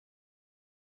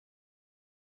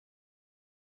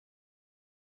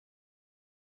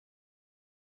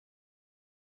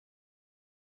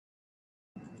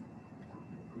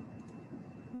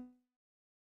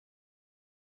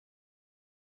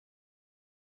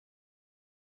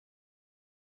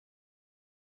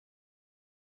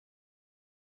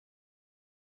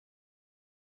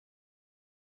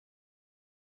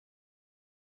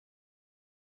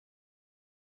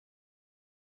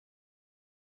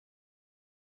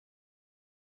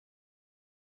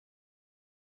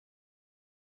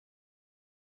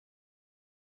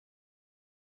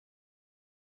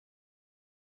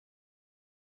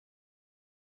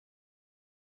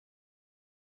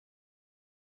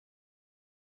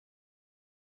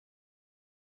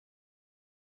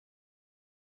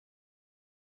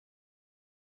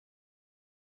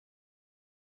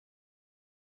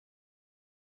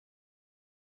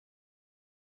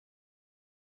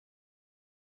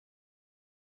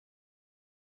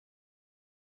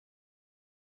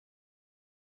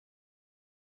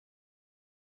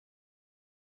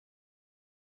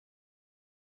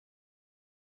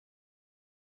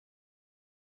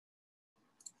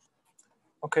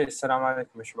Okay, Assalamu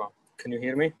alaikum, Shubham. Can you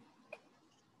hear me?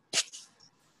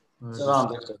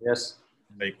 Salam, Doctor. Yes.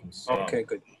 Okay,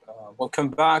 good. Welcome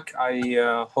back.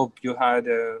 I hope you had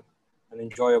an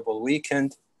enjoyable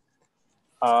weekend.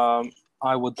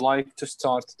 I would like to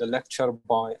start the lecture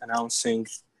by announcing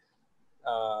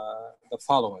the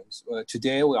following.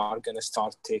 Today we are going to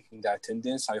start taking the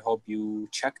attendance. I hope you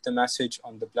check the message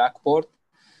on the blackboard.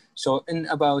 So in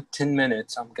about 10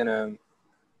 minutes, I'm going to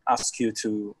ask you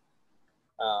to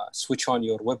switch on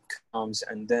your webcams,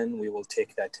 and then we will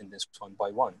take the attendance one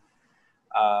by one.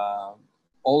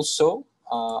 Also,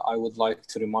 I would like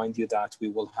to remind you that we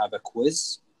will have a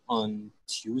quiz on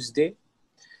Tuesday.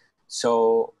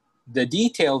 So the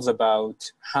details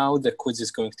about how the quiz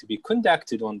is going to be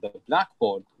conducted on the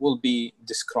blackboard will be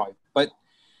described. But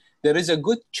there is a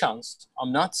good chance,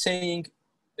 I'm not saying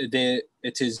that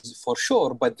it is for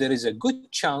sure, but there is a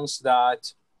good chance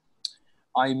that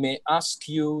I may ask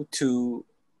you to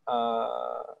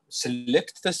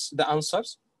select the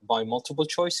answers by multiple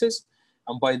choices,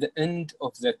 and by the end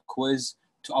of the quiz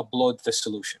to upload the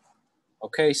solution.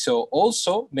 Okay, so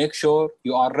also make sure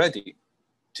you are ready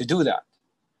to do that.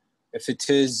 If it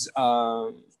is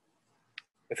a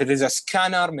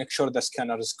scanner, make sure the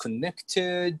scanner is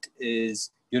connected,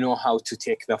 you know how to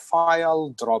take the file,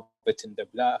 drop it in the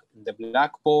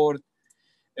blackboard.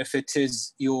 If it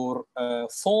is your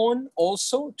phone,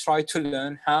 also try to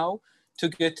learn how to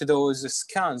get those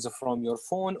scans from your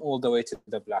phone all the way to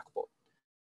the blackboard.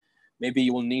 Maybe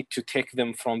you will need to take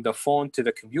them from the phone to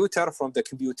the computer, from the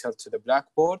computer to the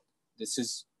blackboard. This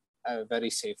is a very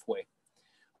safe way.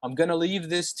 I'm going to leave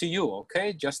this to you,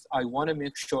 okay? Just I want to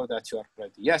make sure that you are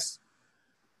ready. Yes?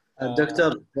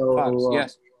 Doctor, so,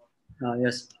 yes.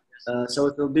 Yes. So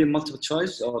it will be multiple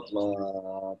choice or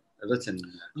written?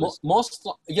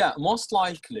 Most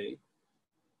likely.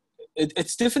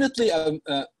 It's definitely a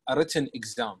written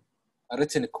exam, a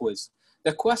written quiz.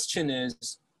 The question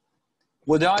is,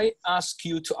 would I ask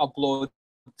you to upload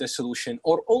the solution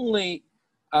or only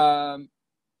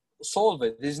solve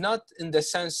it? It's not in the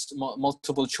sense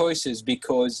multiple choices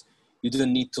because you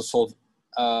don't need to solve,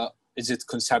 is it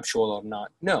conceptual or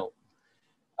not? No.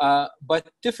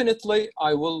 But definitely,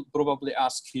 I will probably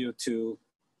ask you to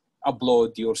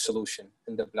upload your solution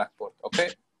in the blackboard,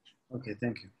 okay? Okay,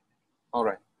 thank you. All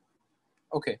right.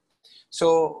 Okay.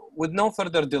 So with no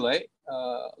further delay,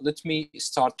 let me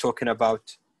start talking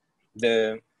about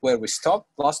where we stopped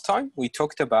last time. We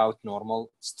talked about normal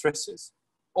stresses,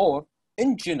 or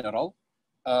in general,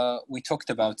 we talked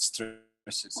about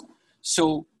stresses.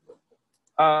 So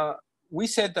we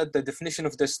said that the definition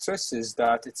of the stress is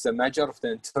that it's a measure of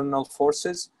the internal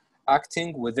forces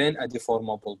acting within a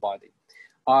deformable body.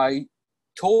 I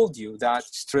told you that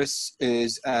stress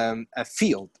is a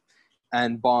field,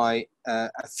 and by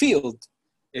a field,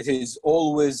 it is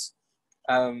always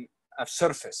a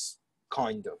surface,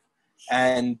 kind of.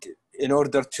 And in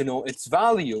order to know its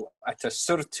value at a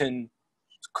certain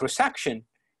cross-section,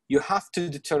 you have to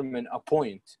determine a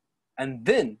point. And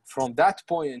then from that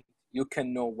point, you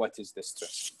can know what is the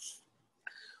stress.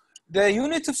 The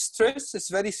unit of stress is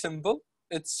very simple.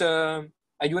 It's a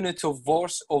unit of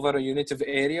force over a unit of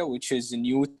area, which is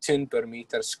Newton per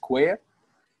meter square.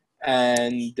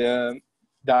 And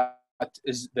that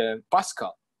is the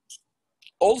Pascal.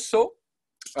 Also,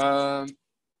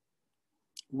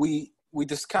 we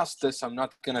discussed this. I'm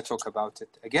not going to talk about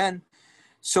it again.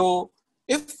 So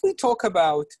if we talk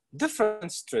about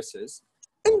different stresses,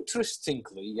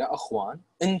 interestingly, ya akhwan,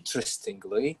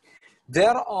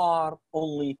 there are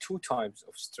only two types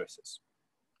of stresses.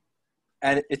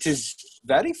 And it is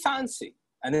very fancy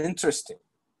and interesting.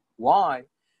 Why?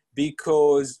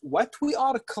 Because what we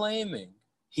are claiming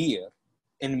here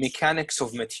in mechanics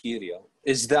of material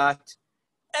is that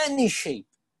any shape,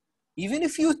 even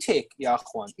if you take, ya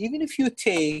akhwan, even if you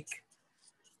take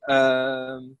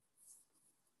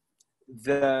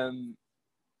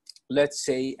let's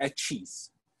say a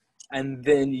cheese, and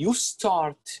then you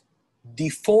start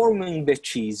deforming the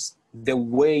cheese the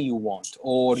way you want,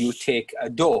 or you take a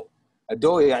dough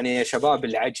يعني يا شباب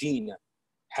العجينة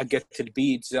حقت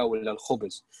البيتزا ولا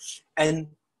الخبز, and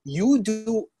you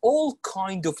do all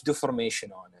kind of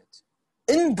deformation on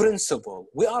it. In principle,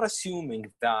 we are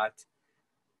assuming that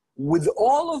with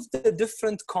all of the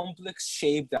different complex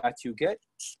shape that you get,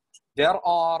 there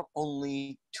are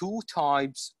only two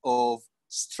types of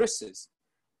stresses.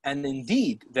 And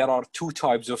indeed, there are two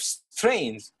types of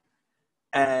strains,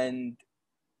 and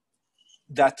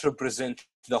that represent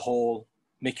the whole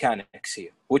mechanics here,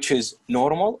 which is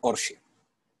normal or shear.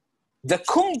 The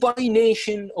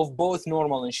combination of both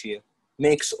normal and shear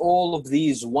makes all of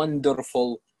these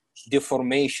wonderful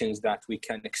deformations that we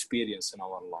can experience in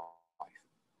our life.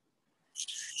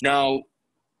 Now,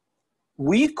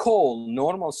 we call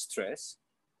normal stress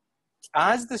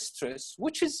as the stress,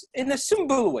 which is in a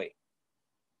simple way.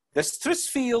 The stress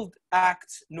field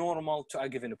acts normal to a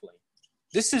given plane.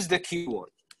 This is the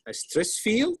keyword, a stress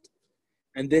field,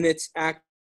 and then it's act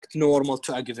normal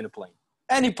to a given plane,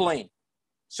 any plane.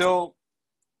 So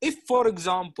if, for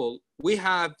example, we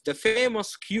have the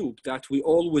famous cube that we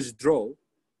always draw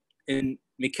in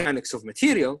mechanics of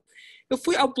material, if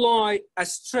we apply a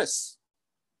stress,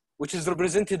 which is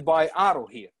represented by arrow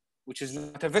here, which is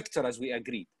not a vector as we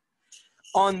agreed,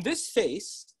 on this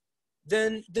face,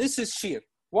 then this is shear.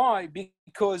 Why?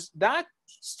 Because that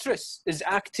stress is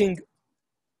acting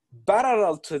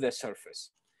parallel to the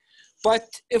surface.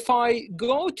 But if I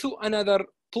go to another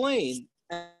plane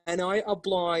and I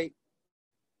apply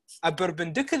a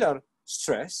perpendicular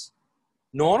stress,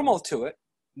 normal to it,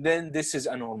 then this is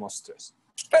a normal stress.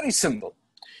 Very simple.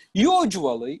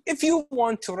 Usually, if you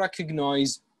want to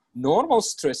recognize normal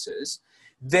stresses,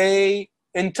 they,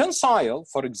 in tensile,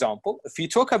 for example, if you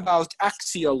talk about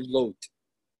axial load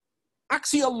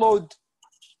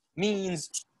means,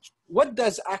 what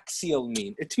does axial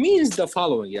mean? It means the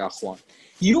following, ya akhwan.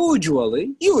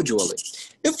 Usually,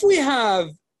 if we have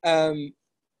a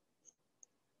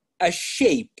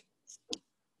shape,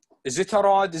 is it a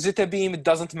rod, is it a beam, it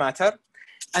doesn't matter.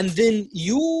 And then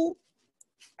you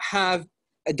have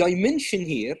a dimension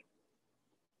here,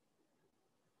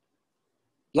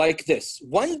 like this.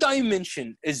 One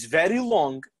dimension is very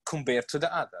long compared to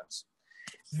the others.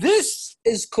 This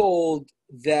is called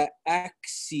the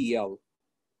axial.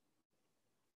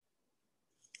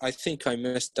 I think I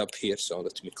messed up here, so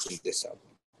let me clean this up.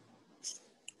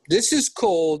 This is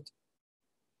called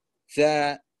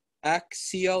the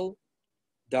axial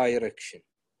direction,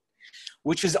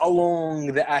 which is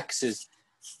along the axis,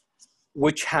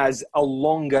 which has a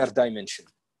longer dimension.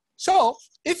 So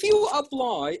if you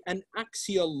apply an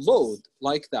axial load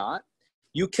like that,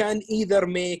 you can either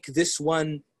make this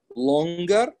one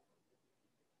longer,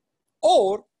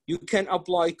 or you can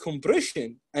apply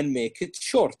compression and make it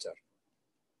shorter.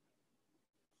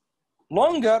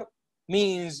 Longer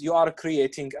means you are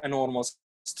creating a normal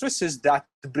stresses that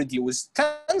produce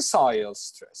tensile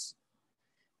stress.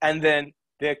 And then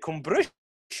the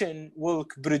compression will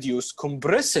produce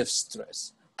compressive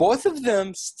stress. Both of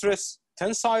them, stress,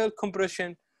 tensile,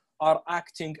 compression, are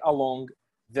acting along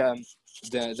the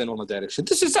normal direction.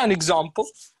 This is an example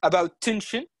about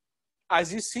tension.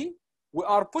 As you see, we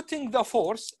are putting the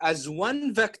force as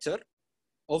one vector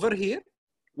over here,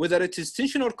 whether it is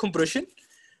tension or compression,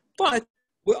 but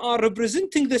we are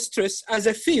representing the stress as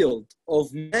a field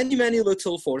of many, many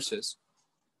little forces.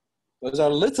 Those are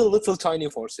little tiny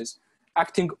forces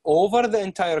acting over the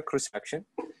entire cross-section,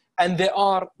 and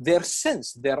their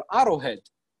sense, their arrowhead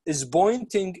is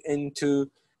pointing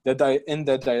into in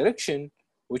the direction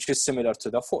which is similar to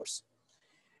the force.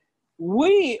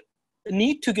 We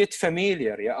need to get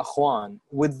familiar, ya akhwan,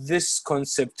 with this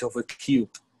concept of a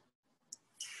cube.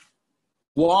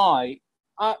 Why?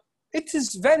 It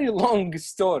is very long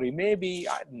story. Maybe,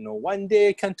 I don't know, one day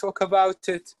I can talk about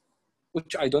it,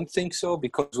 which I don't think so,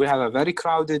 because we have a very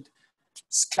crowded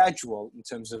schedule in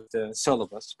terms of the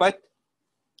syllabus. But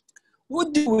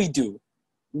what do?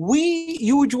 We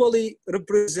usually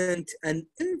represent an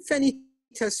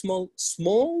infinitesimal,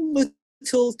 small,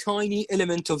 little, tiny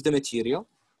element of the material,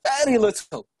 very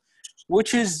little,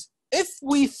 which is, if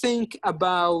we think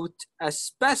about a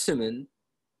specimen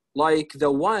like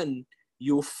the one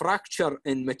you fracture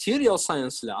in material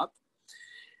science lab,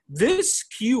 this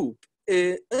cube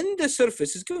in the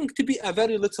surface is going to be a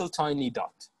very little tiny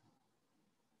dot.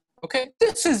 Okay,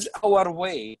 this is our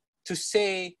way to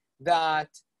say that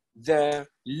the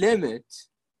limit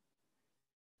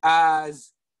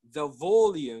as the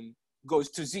volume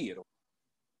goes to zero,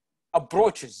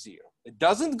 approaches zero. It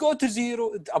doesn't go to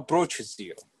zero, it approaches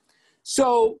zero.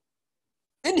 So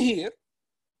in here,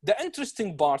 the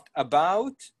interesting part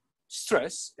about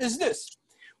stress is this.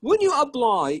 When you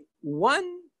apply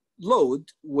one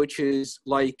load, which is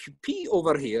like P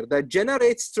over here, that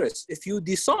generates stress, if you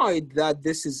decide that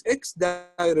this is X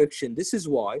direction, this is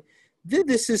Y, then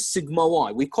this is sigma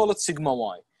Y. We call it sigma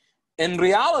Y. In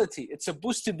reality, it's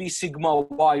supposed to be sigma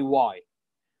YY.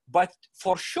 But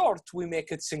for short, we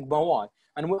make it sigma Y.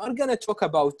 And we are going to talk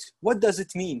about what does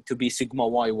it mean to be sigma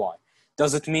YY.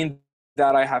 Does it mean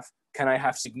that can I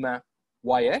have sigma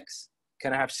YX?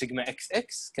 Can I have sigma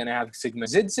XX? Can I have sigma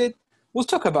ZZ? We'll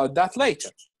talk about that later.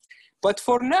 But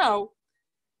for now,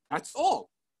 that's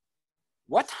all.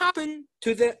 What happened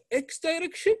to the X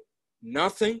direction?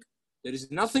 Nothing. There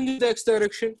is nothing in the X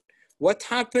direction. what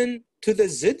happened to the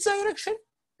Z direction?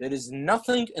 There is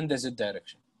nothing in the Z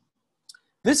direction.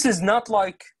 This is not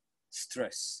like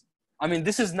stress. I mean,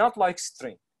 this is not like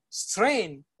strain.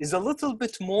 Strain is a little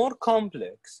bit more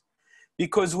complex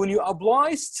because when you apply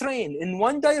strain in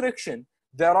one direction,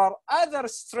 there are other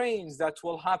strains that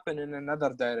will happen in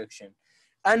another direction.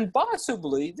 And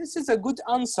possibly, this is a good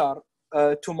answer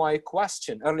to my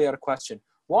earlier question.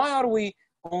 Why are we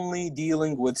only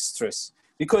dealing with stress?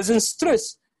 Because in stress,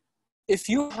 if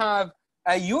you have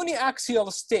a uniaxial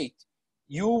state,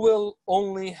 you will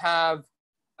only have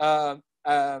a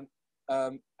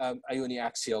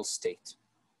uniaxial state.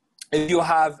 If you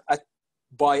have a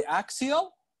biaxial,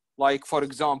 like for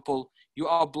example, you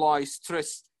apply stress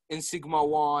in sigma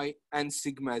y and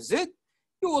sigma z,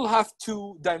 you will have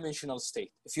two-dimensional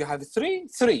state. If you have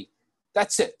three.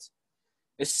 That's it.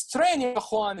 A strain, ya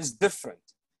akhwan, is different.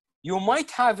 You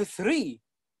might have three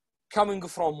coming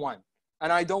from one, and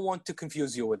I don't want to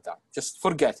confuse you with that. Just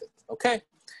forget it, okay?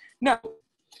 Now,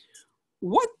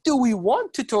 what do we want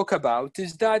to talk about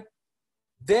is that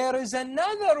there is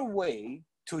another way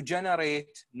to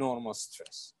generate normal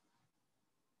stress.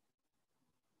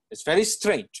 It's very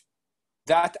strange.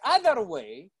 That other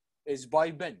way is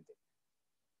by bending.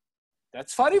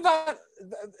 That's very,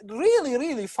 really,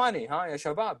 really funny, huh, ya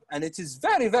shabab? And it is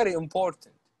very, very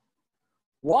important.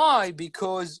 Why?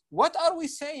 Because what are we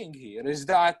saying here is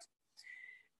that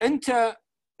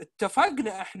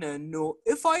اتفقنا احنا انه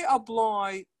if I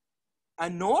apply a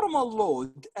normal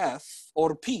load F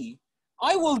or P,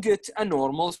 I will get a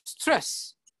normal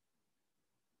stress.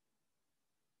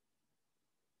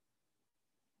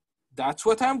 That's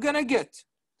what I'm gonna get.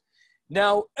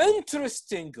 Now,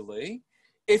 interestingly,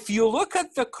 if you look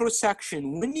at the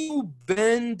cross-section, when you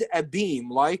bend a beam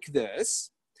like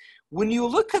this, when you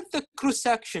look at the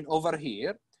cross-section over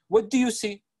here, what do you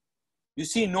see? You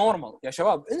see normal. يا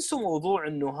شباب انسوا موضوع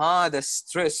انه هذا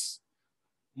stress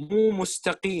مو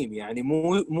مستقيم، يعني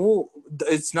مو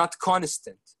it's not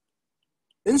constant.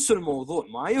 انسوا الموضوع،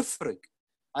 ما يفرق.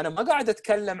 أنا ما قاعد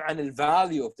أتكلم عن ال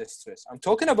value of the stress. I'm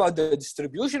talking about the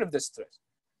distribution of the stress.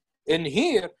 In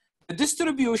here, the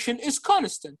distribution is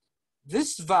constant.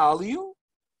 This value,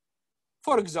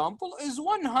 for example, is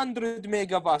 100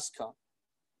 megapascal,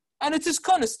 and it is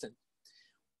constant.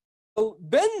 So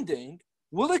bending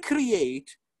will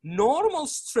create normal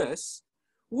stress,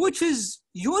 which is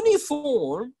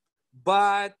uniform,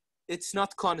 but it's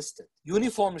not constant.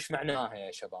 Uniform مش معناها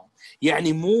يا شباب.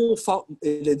 يعني مو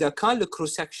إذا كان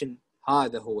الكروس سكشن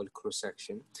هذا هو الكروس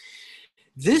سكشن.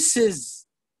 This is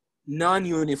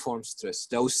non-uniform stress.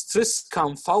 لو stress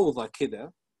كان فوضى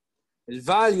كذا،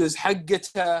 الvalues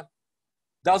حقتها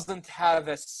doesn't have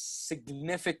a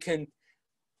significant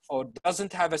or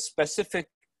doesn't have a specific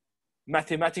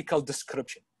mathematical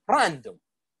description. Random.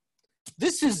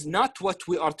 This is not what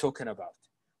we are talking about.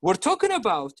 We're talking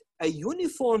about a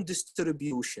uniform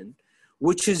distribution,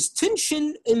 which is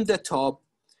tension in the top,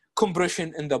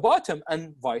 compression in the bottom, and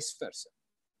vice versa.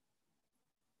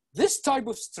 This type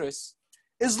of stress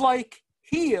is like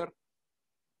here,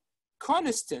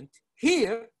 constant,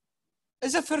 here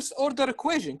is a first order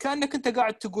equation. كأنك أنت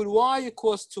قاعد تقول y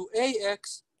equals to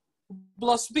ax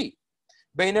plus b.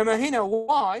 بينما هنا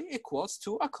y equals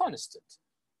to a constant.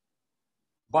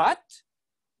 But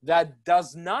that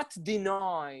does not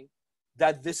deny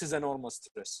that this is a normal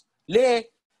stress.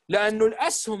 ليه؟ لأنه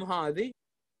الأسهم هذه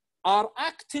are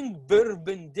acting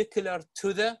perpendicular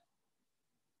to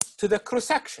the cross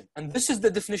section, and this is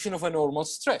the definition of a normal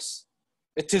stress.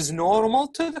 It is normal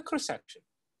to the cross section.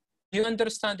 Do you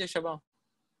understand, يا شباب?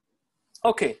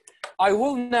 Okay, I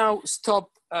will now stop.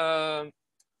 I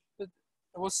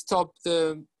will stop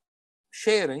the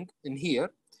sharing in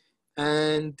here,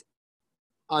 and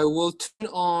I will turn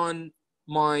on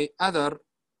my other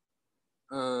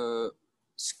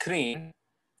screen,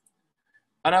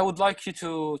 and I would like you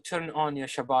to turn on, ya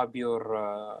shabab,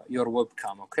 your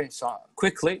webcam. Okay, so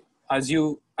quickly, as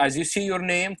you see your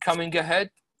name coming ahead.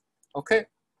 Okay.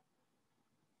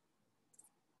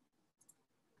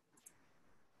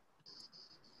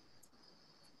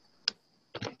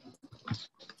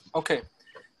 Okay.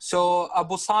 So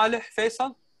Abu Saleh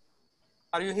Faisal,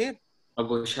 are you here?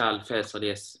 أبو شال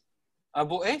فيصل yes.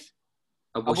 أبو إيش؟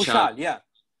 أبو شال.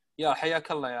 يا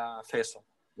حياك الله يا فيصل.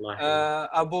 الله يحييك.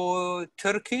 أبو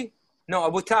تركي. No,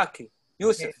 أبو تاكي.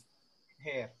 يوسف.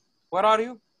 Here. Where are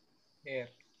you? Here.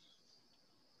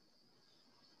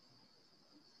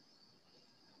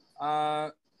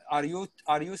 Are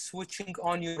you switching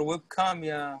on your webcam?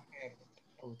 Yeah.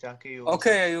 Okay,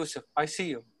 Okay, Yusuf, I see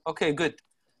you. Okay, good.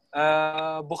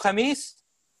 أبو خميس.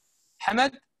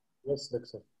 Hamad. Yes,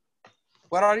 doctor.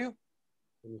 Where are you?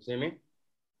 Can you see me?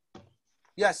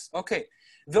 Yes, okay.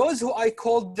 Those who I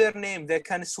called their name, they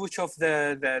can switch off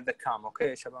the cam. Okay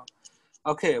يا شباب.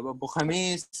 Okay, أبو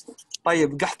خميس.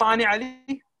 طيب قحطاني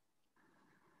علي.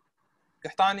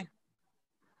 قحطاني.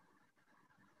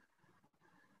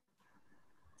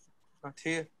 Not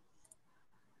here.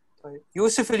 طيب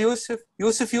يوسف اليوسف.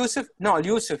 يوسف. No,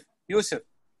 اليوسف.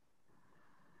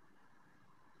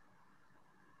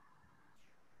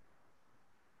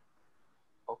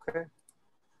 Okay.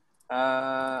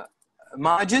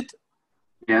 ماجد.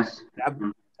 Yes.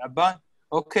 عبان.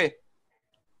 اوكي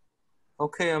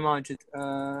يا ماجد.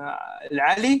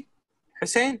 العلي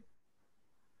حسين.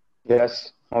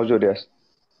 Yes. موجود. Yes.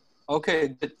 اوكي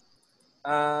good.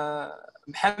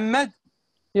 محمد.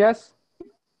 Yes.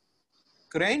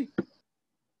 كرين.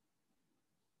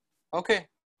 اوكي.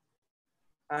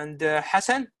 and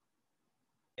حسن.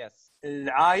 Yes.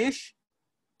 العايش.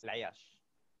 العياش.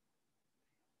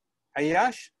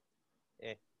 عياش.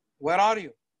 إيه. Where are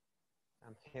you?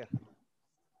 I'm here.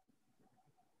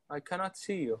 I cannot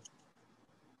see you.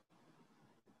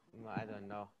 No, I don't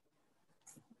know.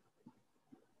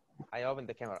 I opened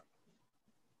the camera.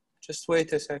 Just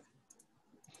wait a sec.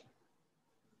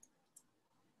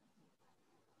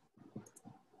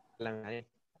 كلام عليه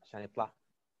عشان يطلع.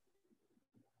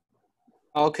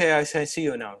 Okay, I see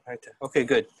you now. Right. Okay,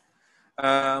 good.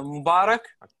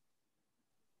 مبارك.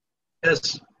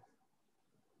 Yes.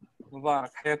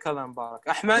 مبارك حياك الله مبارك.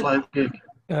 أحمد. الله يبقيك.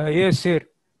 ياسير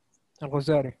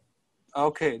الغزاري.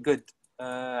 Okay, good.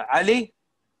 علي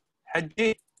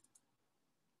حجي.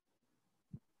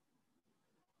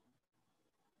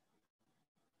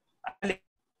 علي.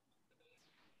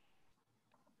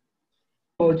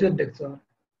 موجود دكتور.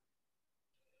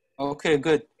 Okay,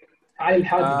 good. علي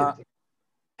الحاجي دكتور.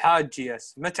 حاجي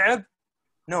يس. متعب.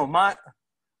 No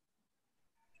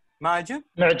ماجد.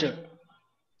 معجب.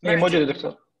 اي موجود يا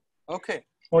دكتور. اوكي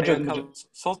موجود.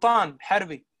 سلطان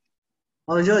حربي.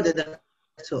 موجود يا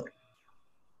دكتور.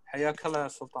 حياك الله يا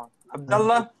سلطان. عبد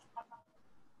الله.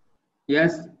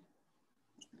 Yes.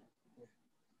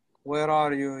 Where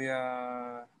are you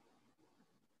يا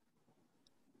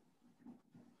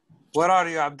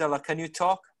عبد الله? Can you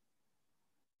talk?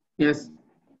 Yes.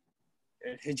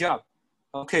 الحجاب.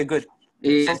 Okay, good.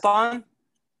 Yes.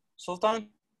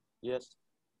 سلطان. Yes.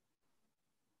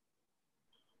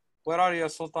 Where are you,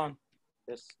 Sultan?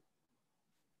 Yes.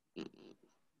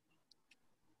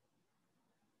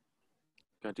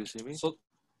 Can't you see me?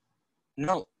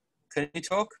 No. Can you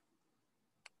talk?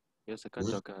 Yes, I can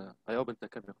talk. I opened the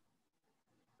camera.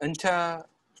 أنت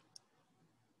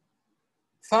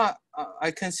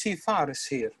I can see Faris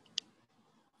here.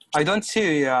 I don't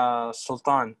see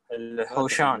Sultan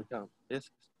الهوشان.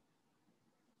 Yes.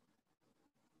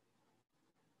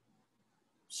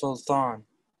 Sultan.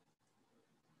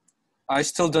 I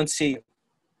still don't see you.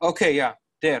 Okay, yeah,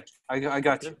 there. I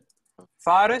got you.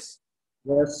 Faris?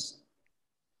 Yes.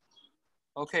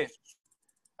 Okay.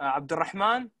 عبد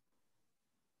الرحمن؟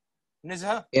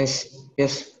 نزهة؟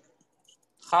 Yes.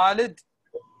 خالد؟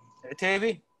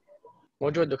 عتيبي؟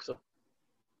 موجود دكتور.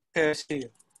 Okay, I see you.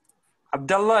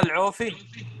 عبد الله العوفي؟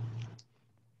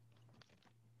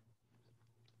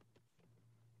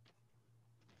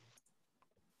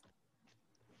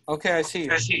 Okay, I see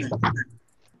you.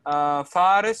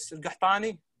 فارس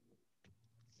القحطاني.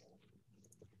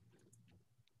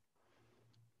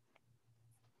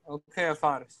 اوكي يا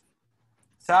فارس.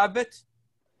 ثابت.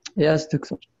 Yes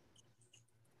دكتور.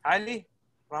 علي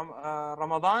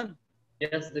رمضان.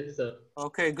 Yes دكتور.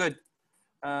 اوكي good.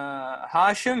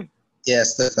 هاشم.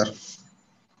 Yes دكتور.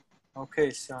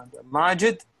 اوكي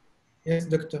ماجد. Yes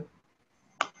دكتور.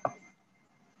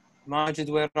 ماجد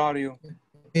where are you?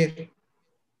 Here.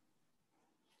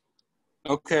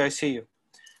 Okay, I see you.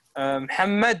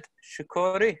 محمد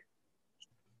شكوري.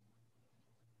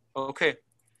 Okay.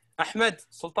 أحمد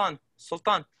سلطان.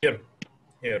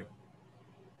 Here.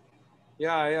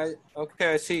 Yeah.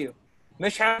 Okay, I see you.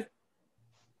 مشعل.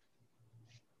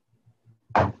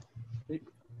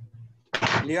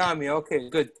 ليامي. Okay,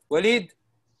 good. وليد.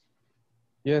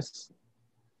 Yes.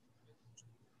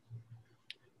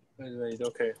 وليد.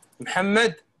 Okay.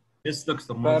 محمد. Yes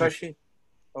دكتور. بارشي.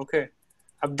 Okay.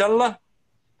 عبد الله.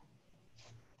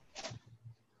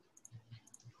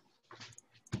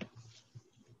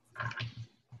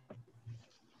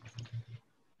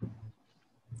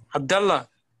 عبد الله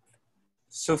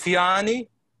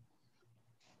سفياني.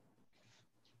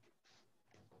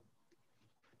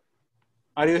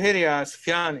 Are you here يا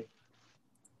سفياني؟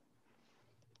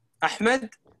 أحمد؟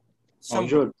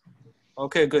 موجود.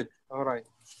 Okay, good. All right.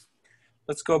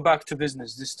 Let's go back to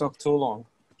business. This took too long.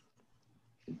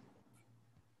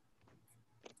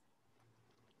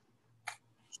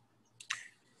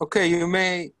 Okay, you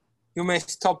may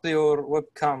stop your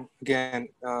webcam again.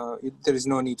 There is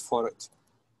no need for it.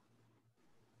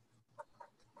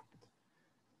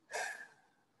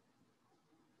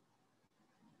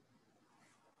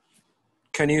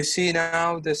 Can you see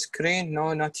now the screen?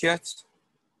 No, not yet.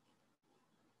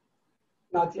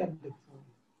 Not yet, Doctor.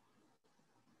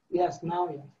 Yes, now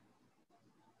yes.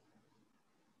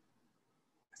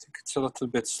 I think it's a little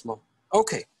bit slow.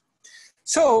 Okay,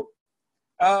 so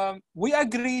we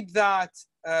agreed that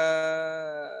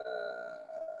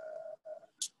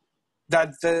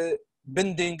that the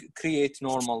bending creates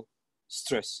normal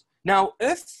stress. Now,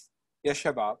 if, ya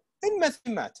shabab, in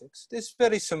mathematics, this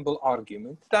very simple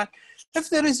argument that if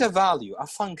there is a value, a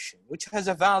function, which has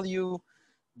a value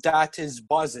that is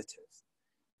positive,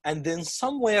 and then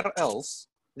somewhere else,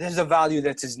 there's a value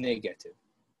that is negative,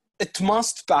 it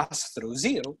must pass through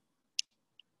zero.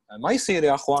 ما يصير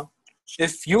يا أخوان.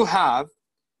 If you have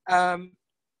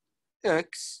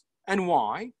x and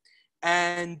y,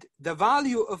 and the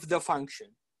value of the function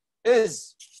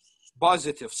is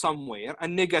positive somewhere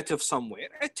and negative somewhere,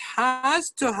 it has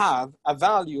to have a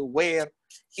value where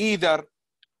either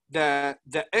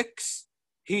the x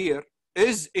here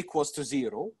is equals to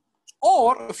zero,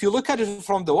 or if you look at it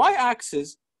from the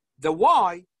y-axis, the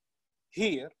y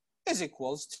here is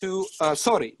equals to,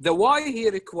 the y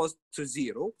here equals to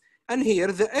zero, and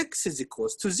here the x is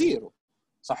equals to zero.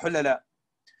 صح ولا لا?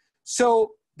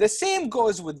 So the same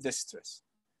goes with the stress.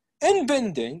 In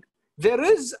bending, there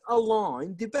is a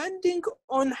line, depending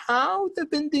on how the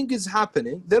bending is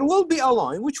happening, there will be a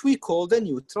line which we call the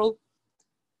neutral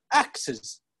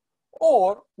axis,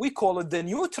 or we call it the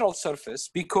neutral surface,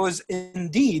 because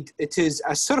indeed it is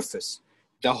a surface.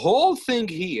 The whole thing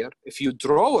here, if you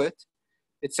draw it,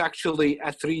 it's actually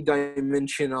a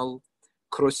three-dimensional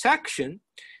cross-section,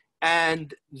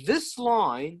 and this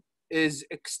line is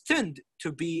extended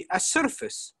to be a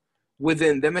surface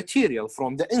within the material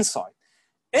from the inside.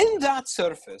 In that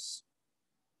surface,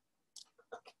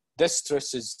 the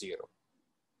stress is zero.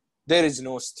 There is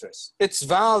no stress. Its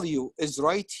value is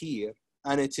right here,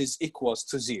 and it is equals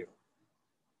to zero.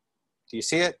 Do you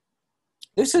see it?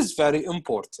 This is very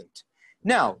important.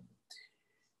 Now,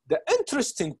 the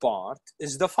interesting part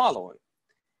is the following.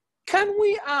 Can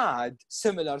we add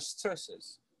similar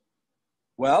stresses?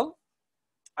 Well,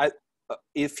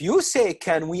 if you say,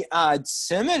 can we add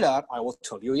similar, I will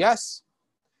tell you yes.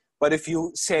 But if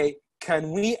you say,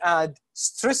 can we add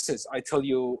stresses? I tell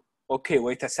you, okay,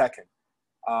 wait a second.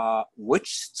 Which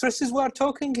stresses we are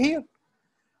talking here?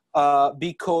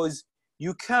 Because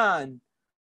you can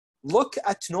look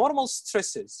at normal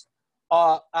stresses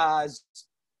as,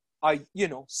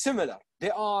 similar.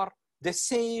 They are the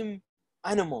same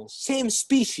animals, same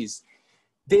species.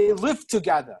 They live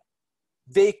together.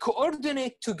 They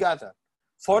coordinate together.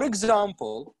 For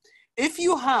example, if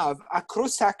you have a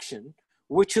cross-section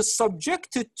which is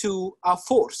subjected to a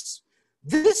force,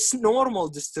 this normal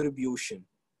distribution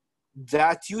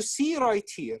that you see right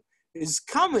here is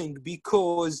coming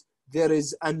because there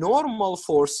is a normal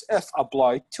force F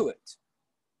applied to it.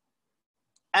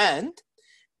 And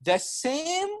the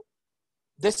same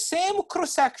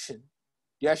cross-section,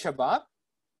 ya shabab,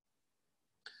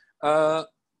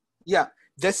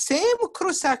 the same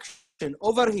cross-section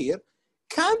over here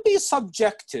can be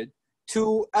subjected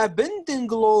to a bending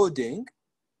loading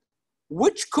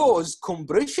which cause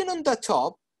compression on the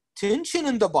top, tension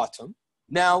in the bottom.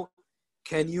 Now,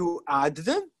 can you add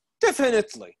them?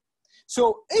 Definitely.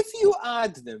 So if you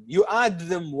add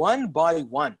them one by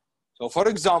one. So for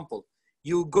example,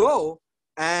 you go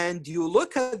and you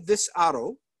look at this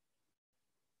arrow.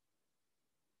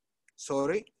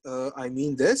 Sorry, I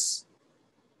mean this.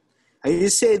 And you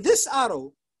say this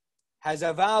arrow has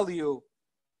a value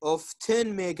of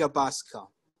 10 megapascal,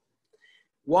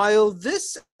 while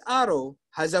this arrow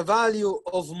has a value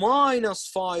of minus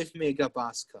 5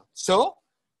 megapascal. So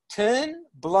 10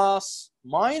 plus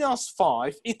minus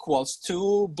 5 equals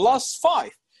to plus 5.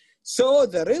 So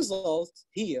the result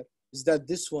here is that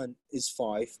this one is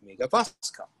 5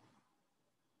 megapascal.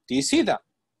 Do you see that?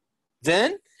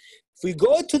 Then if we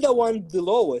go to the one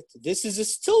below it, this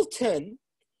is still 10,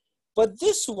 but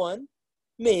this one,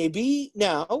 maybe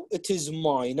now it is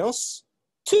minus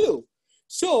 2.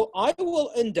 So I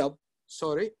will end up,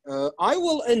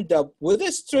 with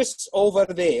a stress over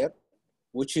there,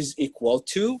 which is equal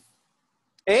to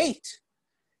 8.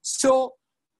 So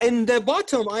in the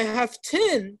bottom, I have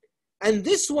 10, and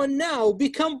this one now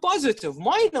become positive,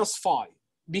 minus 5,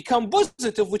 become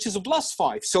positive, which is plus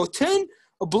 5. So 10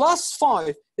 plus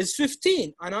 5 is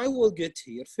 15, and I will get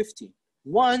here 15.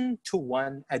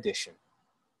 1-to-1 addition.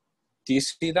 Do you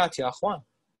see that, ya akhwan?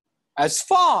 As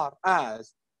far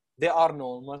as they are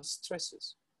normal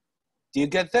stresses. Do you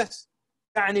get this?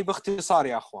 يعني باختصار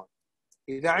يا أخوان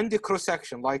إذا عندي cross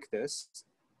section like this,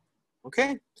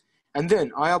 okay, and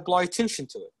then I apply tension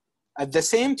to it. At the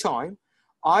same time,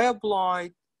 I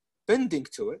apply bending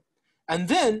to it, and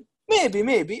then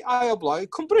maybe I apply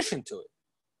compression to it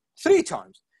 3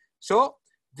 times. So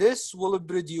this will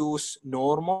produce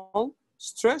normal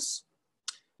stress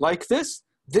like this.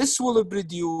 This will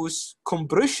produce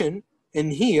compression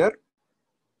in here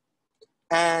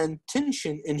and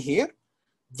tension in here.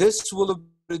 This will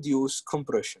produce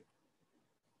compression.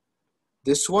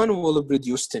 This one will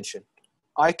produce tension.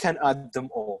 I can add them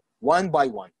all one by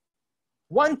one,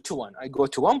 1 to 1. I go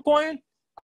to one point,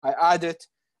 I add it.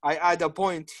 I add a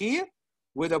point here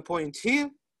with a point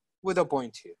here with a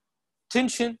point here.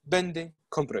 Tension, bending,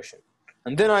 compression.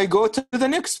 And then I go to the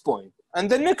next point and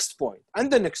the next point and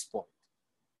the next point.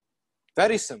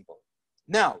 Very simple.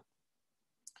 Now,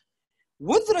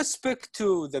 with respect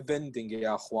to the bending,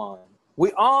 ya akhwan,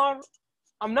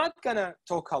 I'm not gonna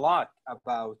talk a lot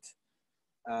about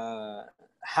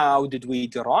how did we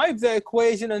derive the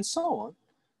equation and so on.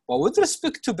 But with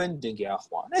respect to bending, ya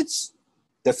akhwan, it's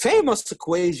the famous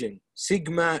equation,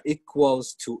 sigma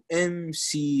equals to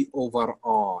mc over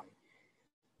I.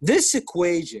 This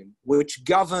equation, which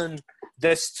governs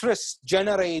the stress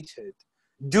generated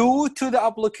due to the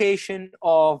application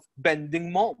of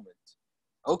bending moment,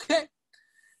 okay?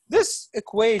 This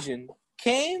equation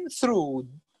came through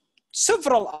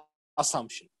several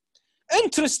assumptions.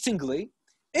 Interestingly,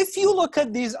 if you look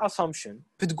at these assumptions,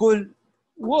 بتقول,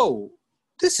 whoa,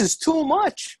 this is too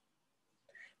much.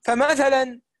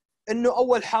 فمثلا إنه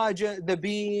أول حاجة the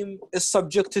beam is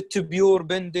subjected to pure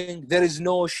bending, there is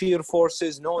no shear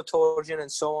forces, no torsion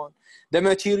and so on. The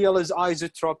material is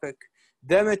isotropic.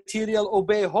 The material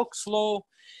obeys Hooke's law.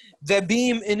 The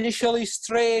beam initially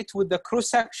straight with the cross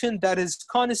section that is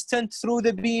constant through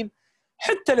the beam.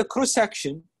 حتى the cross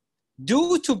section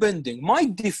due to bending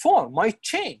might deform, might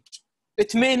change.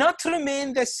 It may not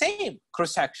remain the same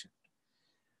cross section.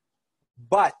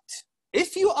 But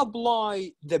if you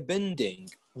apply the bending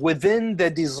within the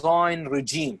design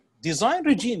regime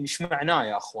إيش معناه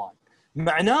يا أخوان؟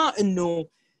 معناه إنه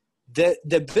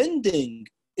the bending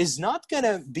is not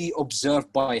gonna be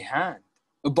observed by hand,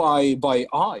 by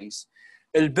eyes.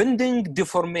 The bending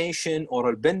deformation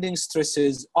or bending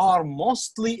stresses are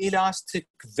mostly elastic,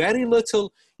 very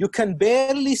little. You can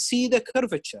barely see the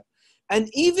curvature. And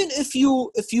even if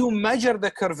you measure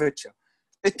the curvature,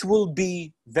 it will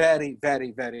be very,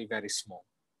 very, very, very small.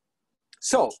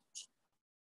 So,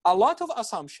 a lot of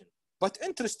assumption, but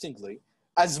interestingly,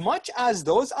 as much as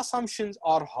those assumptions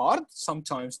are hard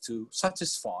sometimes to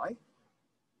satisfy,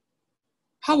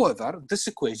 however, this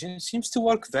equation seems to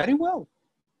work very well.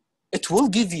 It will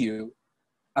give you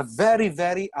a very,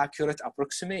 very accurate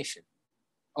approximation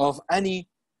of any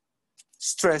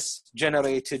stress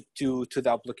generated due to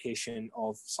the application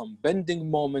of some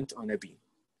bending moment on a beam.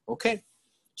 Okay?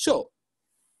 So,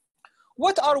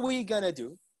 what are we gonna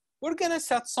do? We're gonna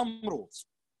set some rules.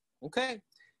 Okay?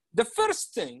 The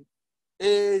first thing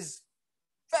is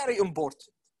very important.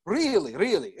 Really,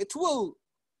 really. It will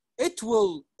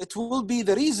be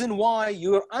the reason why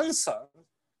your answer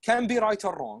can be right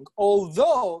or wrong,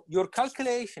 although your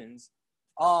calculations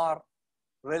are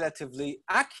relatively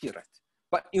accurate,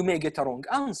 but you may get a wrong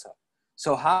answer.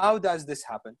 So how does this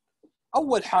happen?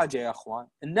 أول حاجة يا أخوان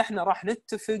إن إحنا راح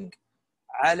نتفق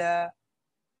على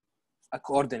a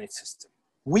coordinate system.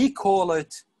 We call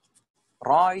it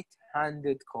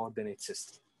right-handed coordinate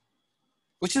system,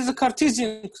 which is a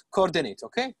Cartesian coordinate,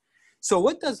 okay? So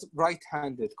what does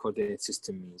right-handed coordinate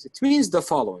system mean? It means the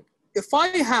following. If I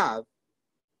have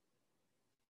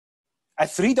a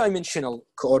 3-dimensional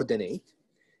coordinate,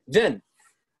 then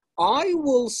I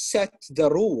will set the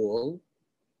rule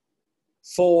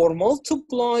for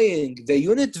multiplying the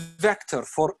unit vector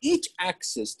for each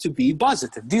axis to be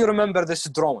positive. Do you remember this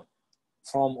drawing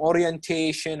from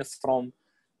orientation, from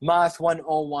Math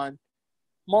 101?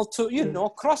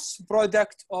 Cross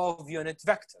product of unit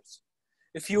vectors.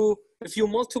 If you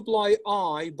multiply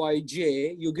I by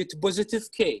j, you get positive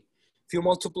k. If you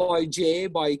multiply j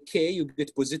by k, you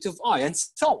get positive I, and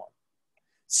so on.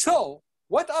 So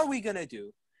what are we gonna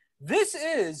do?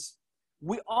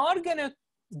 We are gonna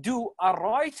do a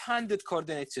right-handed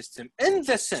coordinate system in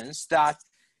the sense that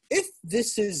if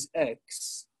this is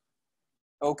x,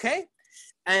 okay,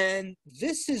 and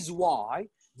this is y,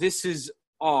 this is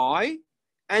I,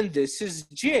 and this is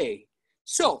j.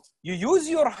 So you use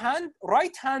your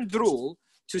right hand rule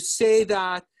to say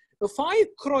that if I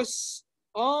cross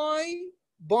I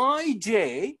by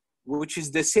j, which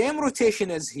is the same rotation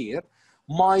as here,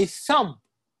 my thumb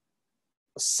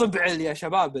الصبع يا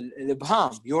شباب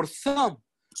الإبهام your thumb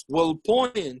will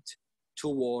point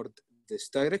toward this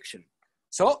direction.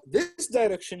 So this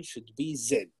direction should be Z.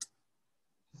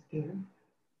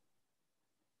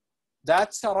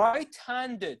 That's a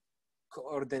right-handed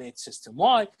coordinate system.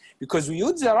 Why? Because we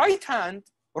use the right hand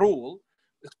rule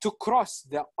to cross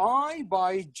the I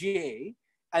by J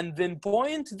and then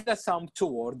point the thumb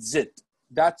towards Z.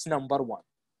 That's number one.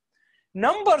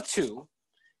 Number two,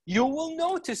 you will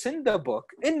notice in the book,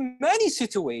 in many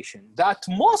situations, that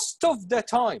most of the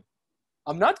time,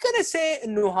 I'm not going to say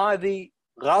إنه هذه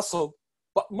غصب,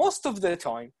 but most of the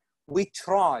time, we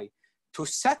try to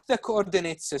set the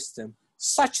coordinate system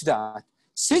such that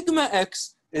sigma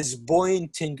x is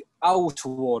pointing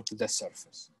outward the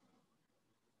surface.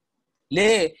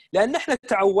 ليه؟ لأن احنا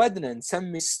تعودنا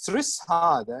نسمي ستريس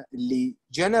هذا اللي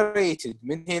generated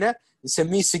من هنا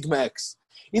نسميه sigma x.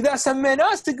 إذا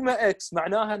سميناه sigma x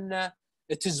معناها أنه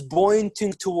it is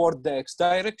pointing toward the x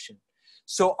direction.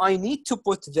 So I need to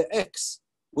put the x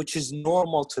which is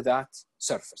normal to that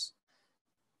surface.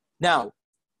 Now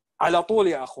على طول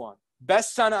يا أخوان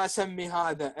بس أنا أسمي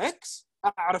هذا x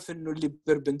أعرف إنه اللي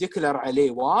perpendicular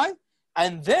عليه y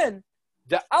and then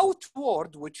the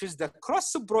outward which is the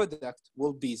cross product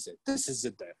will be z. This is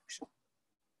the direction.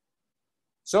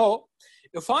 So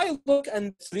if I look at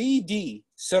 3D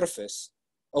surface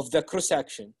of the cross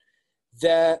section,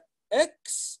 the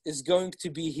x is going to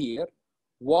be here,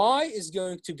 y is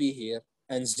going to be here,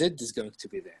 and z is going to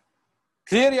be there.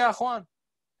 Clear يا أخوان?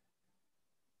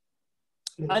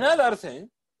 Another thing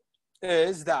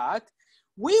is that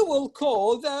we will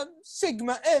call the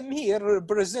sigma m here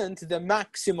represent the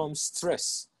maximum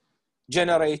stress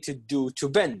generated due to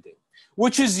bending,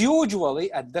 which is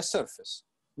usually at the surface.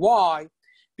 Why?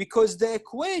 Because the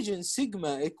equation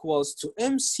sigma equals to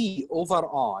mc over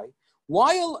I,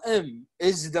 while m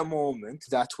is the moment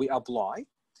that we apply,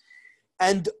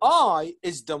 and I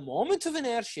is the moment of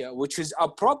inertia, which is a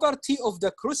property of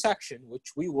the cross-section, which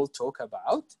we will talk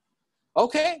about.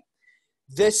 Okay?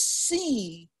 The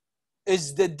c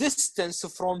is the distance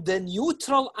from the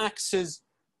neutral axis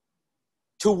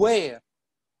to where?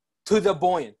 To the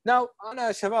point. Now,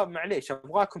 أنا شباب معليش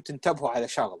أبغاكم تنتبهوا على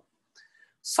شغلة.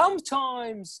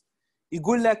 Sometimes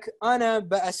يقول لك أنا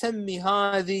بأسمي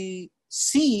هذه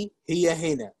C هي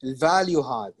هنا الفاليو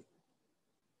هذه.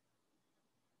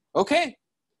 أوكي؟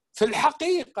 في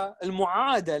الحقيقة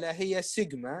المعادلة هي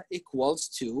sigma equals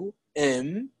to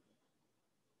m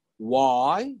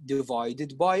y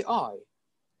divided by I.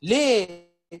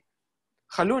 ليه؟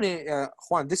 خلوني يا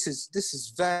اخوان this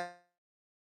is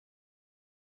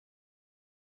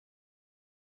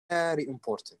very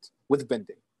important with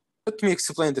bending. Let me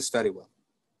explain this very well.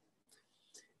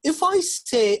 If I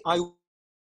say I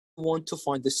want to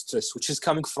find the stress which is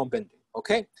coming from bending,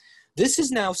 okay? This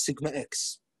is now sigma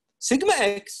x. Sigma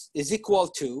x is equal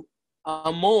to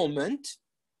a moment,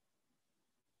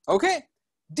 okay?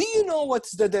 Do you know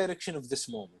what's the direction of this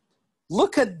moment?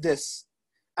 Look at this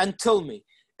and tell me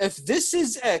if this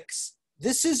is x,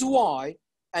 this is y,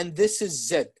 and this is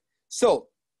z. So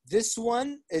this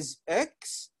one is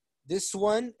x, this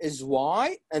one is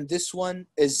y, and this one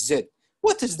is z.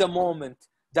 What is the moment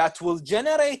that will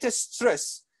generate a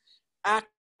stress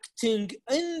acting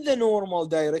in the normal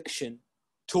direction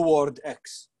toward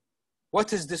x?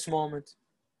 What is this moment?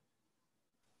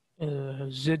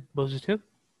 Z positive.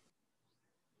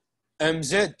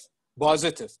 mz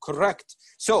positive, correct.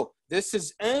 So this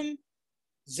is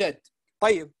mz.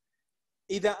 طيب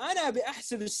إذا أنا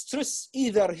بأحسب stress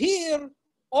either here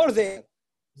or there,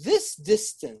 this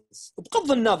distance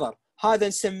بغض النظر هذا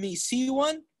نسميه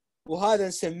C1 وهذا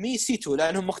نسميه C2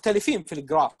 لأنهم مختلفين في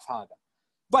الجراف هذا.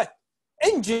 But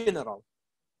in general,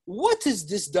 what is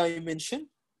this dimension?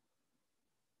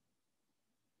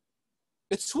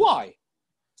 It's y.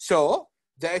 So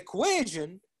the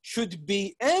equation should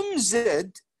be mz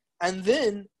and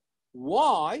then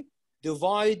y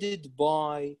divided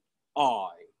by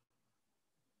I.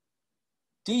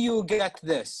 Do you get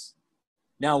this?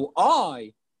 Now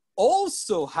I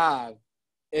also have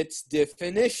its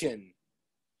definition.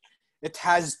 It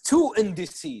has two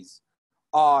indices,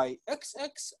 I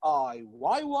xx, I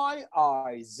yy,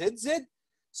 I zz.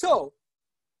 So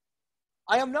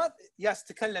I am not, yes,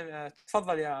 تكلم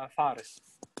تفضل يا فارس.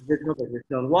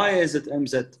 Why is it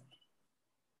MZ?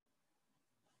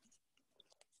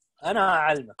 أنا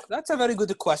أعلمك. That's a very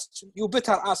good question. You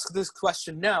better ask this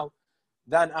question now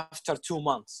than after 2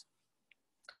 months.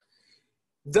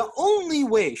 The only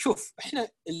way, شوف إحنا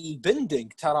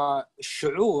البندنج ترى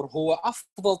الشعور هو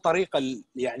أفضل طريقة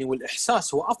يعني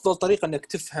والإحساس هو أفضل طريقة إنك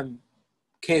تفهم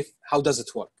كيف how does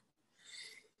it work.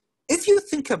 if you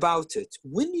think about it,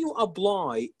 when you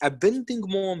apply a bending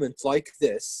moment like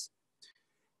this,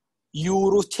 you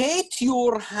rotate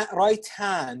your right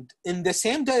hand in the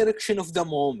same direction of the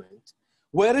moment.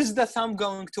 Where is the thumb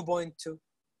going to point to?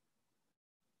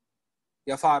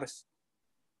 يا فارس.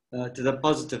 To the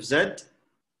positive Z.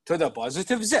 To the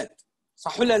positive Z.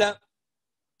 صح ولا لا؟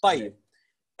 طيب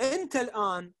أنت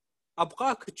الآن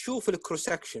أبغاك تشوف الكروس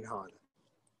سكشن هذا.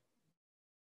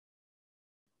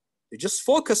 You just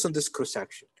focus on this cross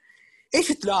section. إيش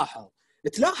تلاحظ؟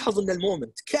 تلاحظ إن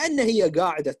المومنت كأنه هي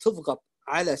قاعدة تضغط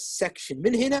على السكشن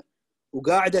من هنا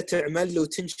وقاعدة تعمل له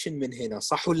تنشن من هنا،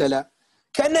 صح ولا لا؟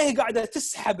 كأنها هي قاعدة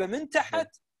تسحبه من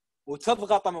تحت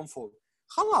وتضغطه من فوق.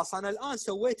 خلاص أنا الآن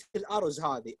سويت الأروز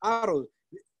هذه، أروز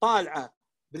طالعة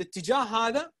بالاتجاه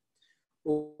هذا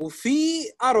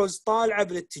وفي أروز طالعة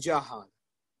بالاتجاه هذا،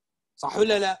 صح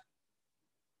ولا لا؟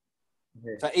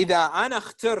 فإذا أنا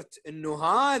اخترت إنه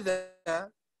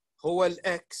هذا هو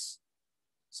الإكس،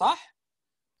 صح؟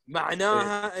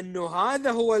 معناها إنه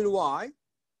هذا هو الواي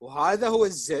وهذا هو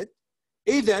الزد.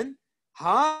 إذن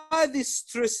هذه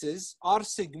stresses are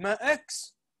sigma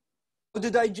x.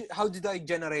 How did I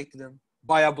generate them?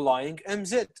 By applying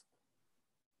mz.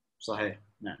 صحيح.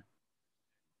 نعم.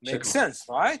 Makes sense,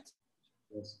 right?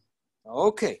 Yes.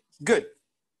 Okay, good.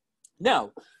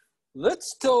 Now,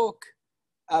 let's talk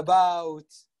about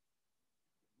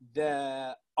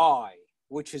the I,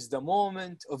 which is the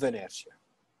moment of inertia.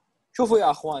 شوفوا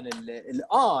يا أخوان ال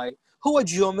I هو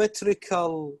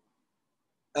geometrical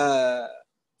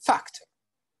factor.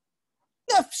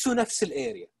 نفس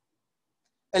الاريا.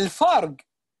 الفرق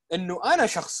إنه أنا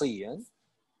شخصياً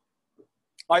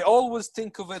I always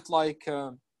think of it like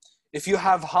if you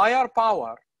have higher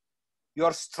power,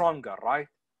 you're stronger, right?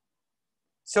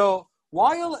 So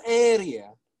while area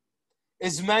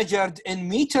is measured in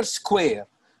meter square,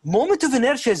 moment of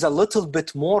inertia is a little bit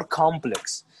more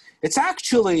complex. It's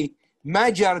actually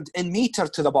measured in meter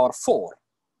to the power 4.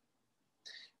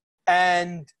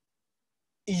 And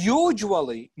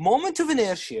usually, moment of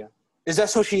inertia is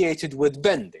associated with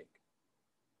bending.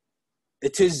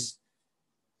 It is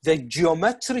the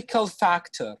geometrical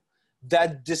factor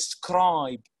that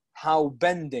describe how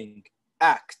bending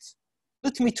acts.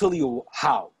 Let me tell you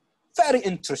how. Very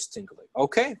interestingly,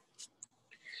 okay?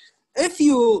 If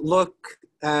you look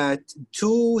at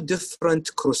two different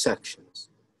cross-sections,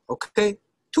 okay?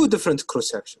 Two different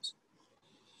cross-sections.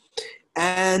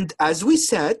 And as we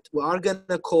said, we are going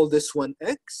to call this one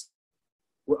X,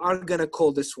 we are going to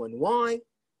call this one Y,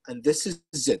 and this is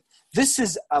Z. This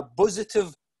is a positive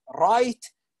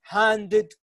right-handed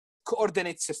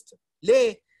coordinate system.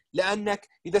 ليه؟ لأنك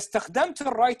إذا استخدمت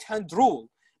right hand rule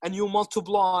and you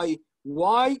multiply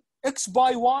Y, X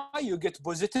by Y, you get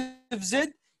positive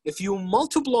Z. If you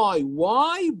multiply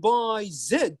Y by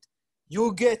Z,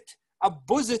 you get a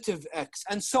positive X,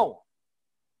 and so on.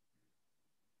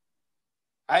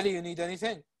 Ali, you need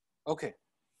anything? Okay.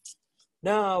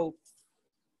 Now,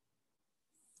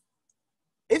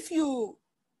 if you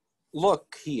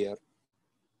look here,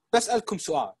 بسألكم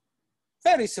سؤال.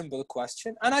 Very simple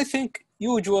question, and I think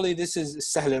usually this is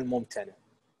السهل الممتنع.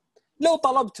 لو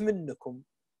طلبت منكم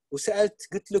وسألت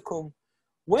قلت لكم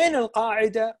وين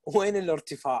القاعدة وين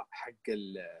الارتفاع حق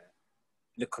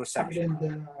الكروس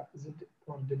سكشن؟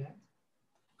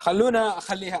 خلونا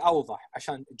أخليها أوضح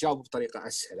عشان تجاوبوا بطريقة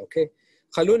أسهل، أوكي؟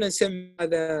 خلونا نسمي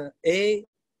هذا A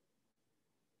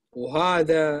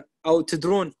وهذا، أو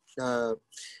تدرون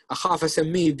أخاف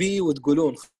أسميه B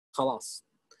وتقولون خلاص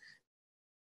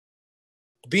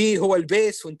B هو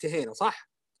البيس وانتهينا،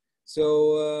 صح؟ So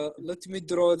let me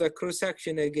draw the cross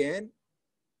section again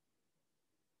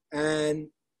and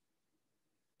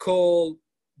call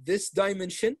this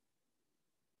dimension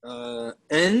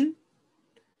N,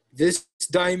 this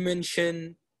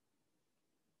dimension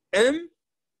M,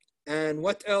 and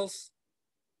what else?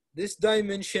 This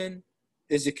dimension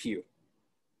is a Q.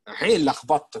 الحين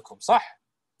لخبطتكم، صح؟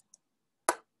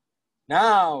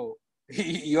 Now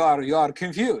you are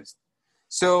confused.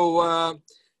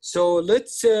 So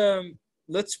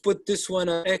let's put this one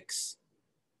on X,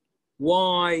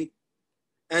 Y,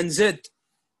 and Z.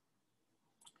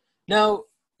 Now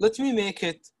let me make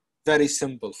it very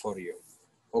simple for you.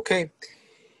 Okay,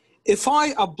 if I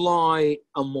apply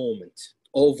a moment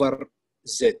over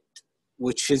Z,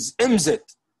 which is MZ,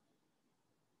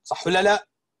 صح ولا لا؟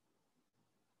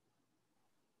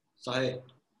 صحيح.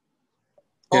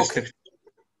 Okay.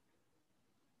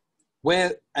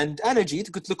 and أنا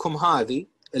جيت قلت لكم هذه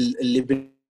اللي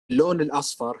باللون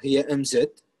الأصفر هي MZ،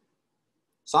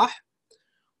 صح؟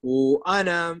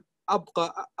 وأنا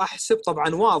أبقى أحسب،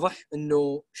 طبعا واضح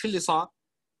إنه شو اللي صار،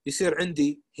 يصير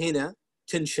عندي هنا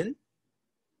تنشن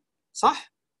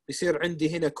صح؟ يصير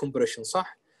عندي هنا كومبريشن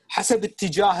صح؟ حسب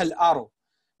اتجاه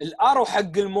الارو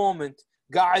حق المومنت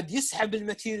قاعد يسحب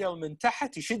الماتيريال من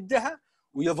تحت يشدها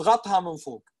ويضغطها من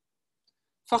فوق.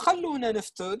 فخلونا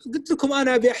نفترض، قلت لكم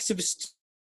انا ابي احسب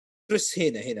ستريس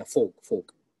هنا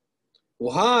فوق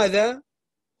وهذا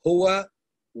هو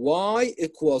y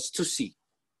equals to c.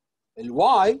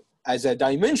 y as a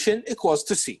dimension equals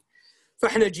to c.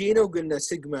 فاحنا جينا وقلنا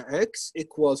سيجما x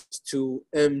equals to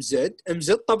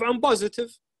mz طبعا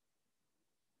بوزيتيف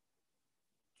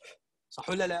صح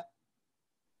ولا لا؟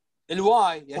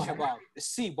 الواي يا شباب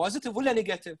السي بوزيتيف ولا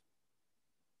نيجاتيف؟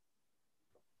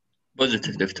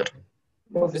 بوزيتيف دكتور.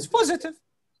 اتس بوزيتيف.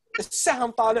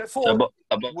 السهم طالع فوق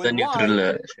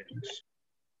والواي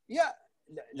يا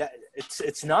لا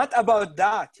it's not about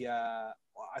that يا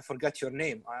I forgot your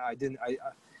name. I didn't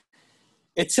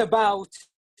it's about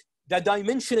the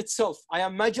dimension itself. I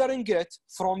am measuring it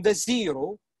from the zero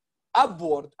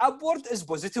upward is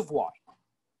positive y.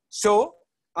 So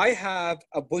I have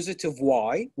a positive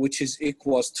y which is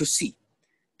equals to c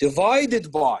divided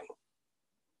by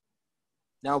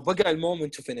now بقى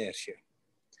المومنت of inertia.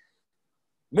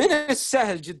 من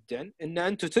السهل جدا ان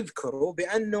انتم تذكروا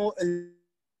بانه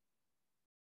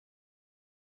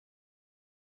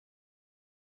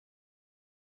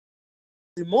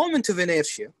المومنت of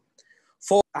inertia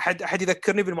احد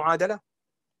يذكرني بالمعادله؟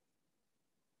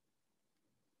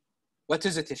 What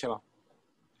is it يا شباب؟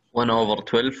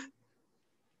 1/12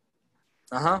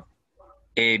 اها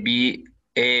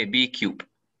AB كيوب.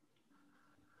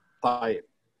 طيب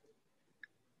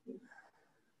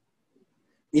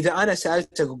اذا انا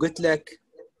سالتك وقلت لك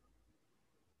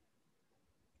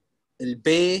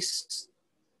البيس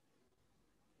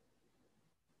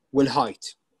والهايت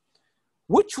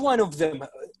which one of them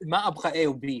ما ابغى A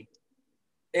و B.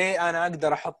 A انا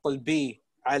اقدر احط البي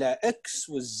على X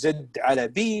والزد على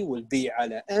B والبي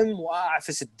على M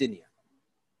واعفس الدنيا.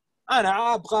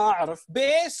 انا ابغى اعرف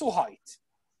بيس وهايت.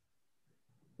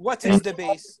 What is the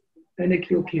base?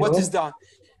 What is that?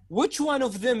 Which one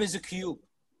of them is a cube?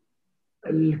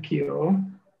 الكيو.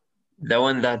 The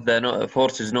one that the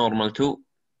force is normal to.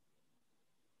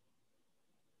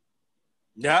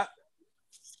 لا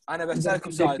انا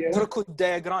بسالكم سؤال. اتركوا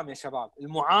الدياجرام يا شباب.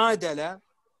 المعادله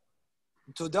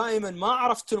انتم دائما ما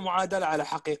عرفتوا المعادله على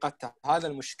حقيقتها. هذا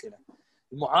المشكله.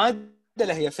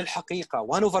 المعادله هي في الحقيقه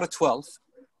 1/12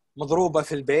 مضروبه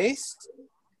في البيس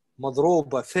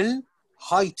مضروبه في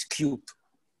الهايت كيوب.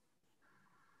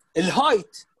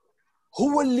 الهايت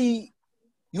هو اللي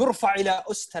يرفع الى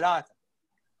اس 3.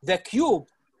 The cube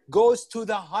goes to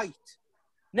the height.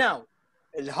 Now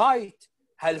الهايت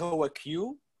هل هو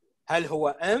Q؟ هل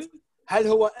هو M؟ هل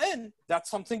هو N؟ That's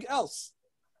something else.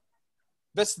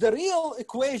 بس the real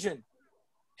equation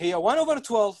هي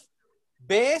 1/12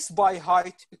 base by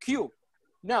height cube.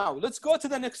 Now let's go to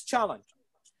the next challenge.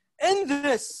 In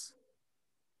this,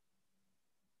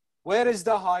 where is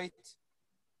the height?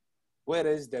 Where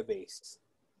is the base?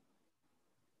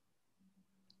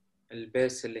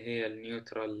 البيس اللي هي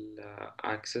النيوترال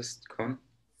اكسس تكون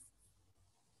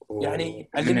يعني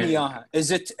علمني اياها.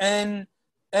 Is it N,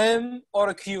 M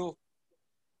or Q?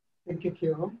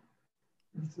 Q.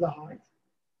 It's the height.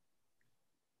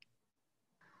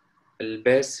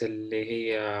 البيس اللي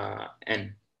هي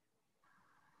N.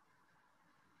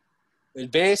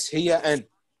 البيس هي N.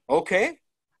 Okay.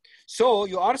 So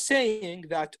you are saying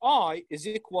that I is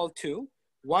equal to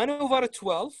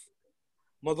 1/12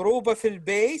 مضروبة في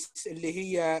البيس اللي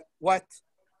هي what?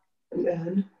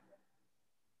 N.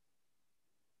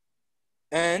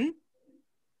 N.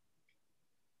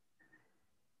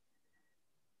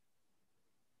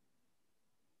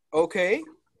 Okay.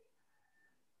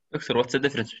 Doctor, what's the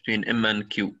difference between M and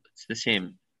Q? It's the same,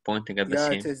 pointing at the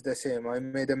same. Yeah, it is the same. I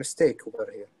made a mistake over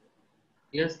here.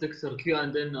 Yes, Doctor. Q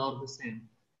and N are the same.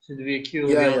 Should be Q.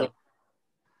 Yeah.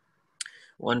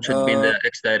 One should be in the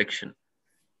X direction.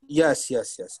 Yes.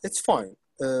 It's fine.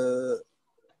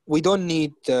 We don't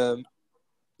need.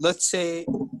 Let's say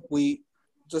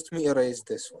let me erase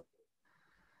this one.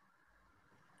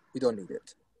 We don't need it.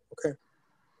 Okay.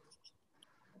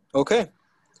 Okay.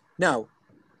 Now.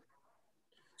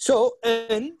 So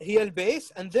N here base,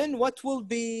 and then what will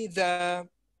be the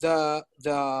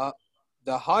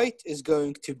height is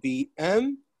going to be M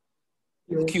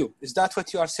cube. Is that what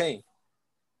you are saying?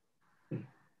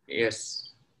 Yes.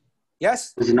 Yes.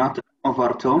 Is not over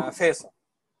 2. Faisal.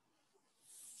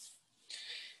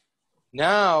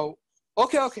 Now,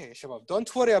 okay, Shabab, don't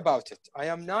worry about it. I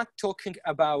am not talking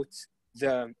about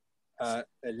the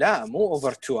لا مو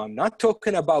over 2. I'm not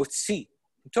talking about C.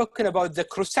 I'm talking about the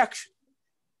cross section.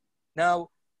 Now,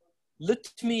 let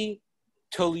me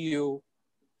tell you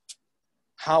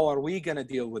how are we going to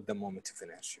deal with the moment of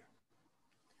inertia.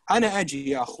 أنا أجي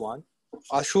يا أخوان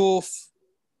أشوف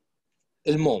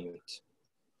المومنت.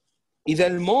 إذا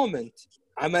المومنت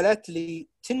عملت لي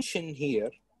tension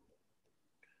here,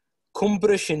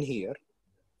 compression here,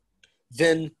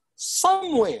 then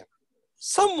somewhere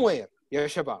يا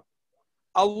شباب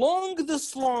along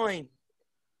this line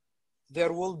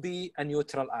there will be a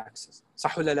neutral axis.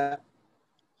 صح ولا لا؟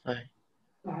 صحيح.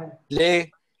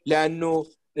 ليه؟ لأنه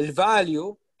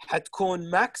الفاليو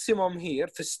حتكون maximum here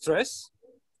في stress,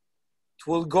 it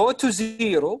will go to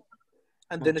zero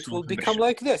and then it will become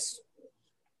like this.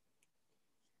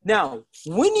 Now,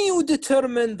 when you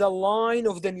determine the line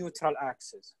of the neutral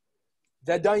axis,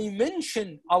 the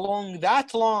dimension along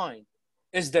that line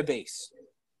is the base,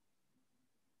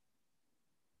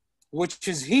 which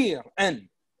is here, n,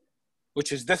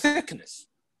 which is the thickness.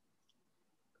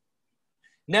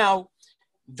 Now,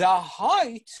 the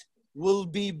height will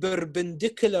be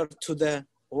perpendicular to the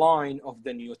line of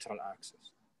the neutral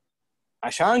axis.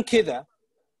 عشان كذا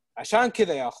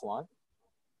يا أخوان,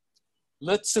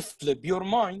 let's flip your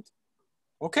mind.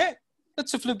 Okay,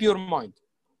 let's flip your mind.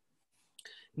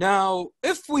 Now,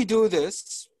 if we do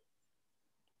this,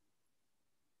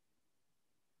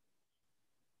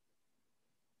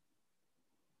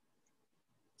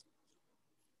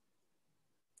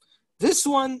 this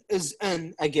one is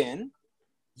n again,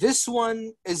 this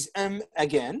one is m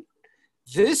again,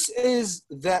 this is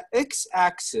the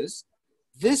x-axis,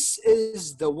 this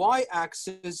is the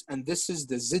y-axis, and this is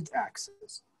the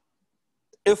z-axis.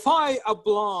 If I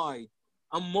apply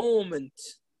a moment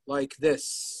like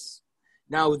this,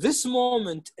 now this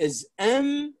moment is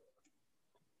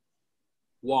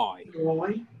my.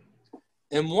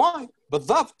 my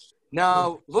بالضبط.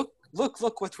 Now look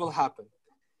what will happen.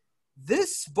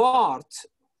 This part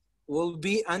will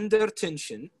be under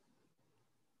tension,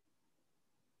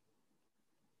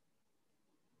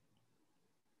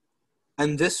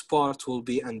 and this part will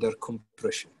be under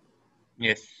compression.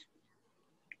 Yes.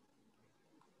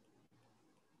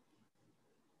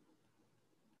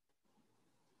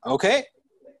 Okay.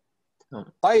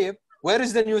 طيب, where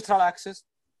is the neutral axis?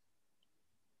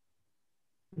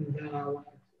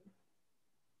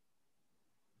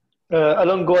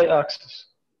 Along y-axis.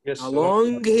 Yes.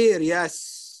 Along here,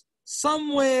 yes.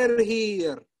 Somewhere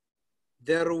here,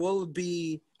 there will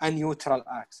be a neutral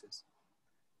axis.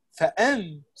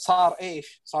 فM صار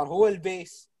إيش؟ صار هو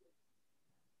البيس.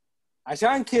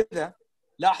 عشان كذا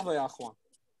لاحظوا يا أخوان.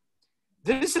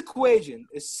 This equation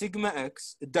is sigma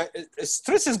x.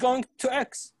 Stress is going to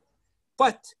x.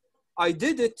 But I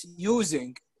did it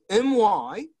using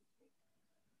my.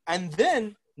 And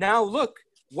then, now look,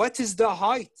 what is the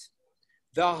height?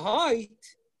 The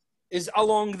height is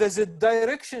along the z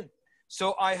direction.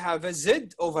 So I have a z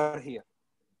over here.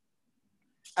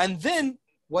 And then,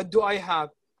 what do I have?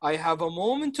 I have a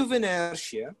moment of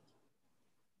inertia,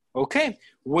 okay,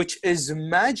 which is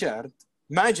measured,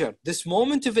 this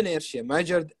moment of inertia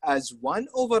measured as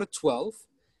 1/12.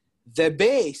 The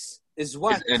base is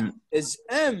what? Is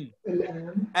m.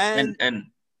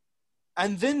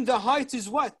 And then the height is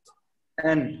what?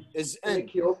 N. Is n.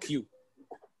 Q.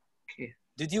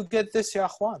 Did you get this, ya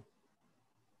akhwan?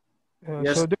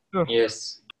 Yes. So, Doctor,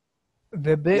 Yes.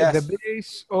 the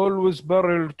base always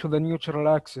parallel to the neutral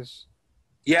axis.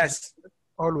 Yes.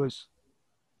 Always.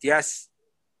 Yes.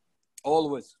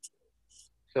 Always.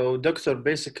 So, Doctor,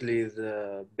 basically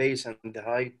the base and the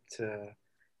height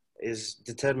is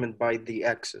determined by the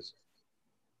axis.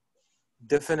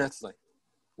 Definitely.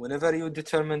 Whenever you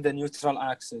determine the neutral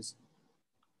axis,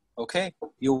 okay,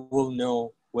 you will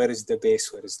know where is the base,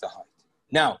 where is the height.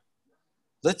 Now,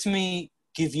 let me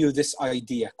give you this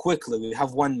idea quickly. We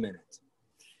have 1 minute.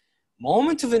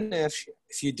 Moment of inertia,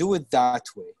 if you do it that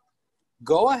way,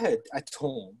 go ahead at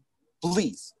home,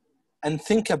 please, and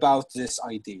think about this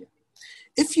idea.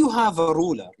 If you have a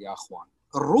ruler, يا أخوان,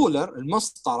 الرولر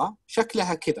المسطرة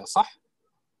شكلها كده صح؟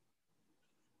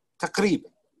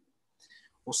 تقريبا.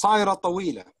 وصايرة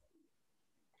طويلة.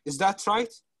 Is that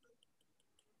right?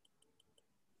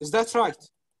 Is that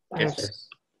right? Yes.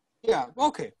 Yeah,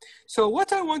 okay. So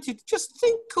what I want you to just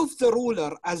think of the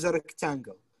ruler as a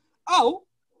rectangle. أو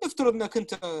افترض انك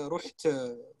انت رحت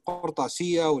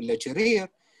قرطاسية ولا جرير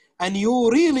and you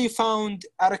really found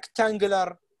a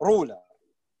rectangular ruler.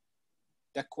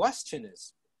 The question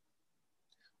is,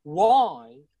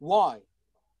 why?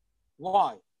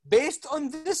 Based on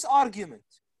this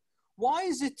argument, why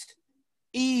is it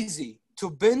easy to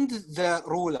bend the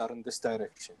ruler in this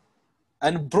direction?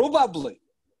 And probably,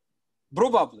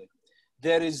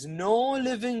 there is no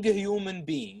living human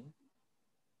being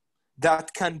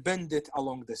that can bend it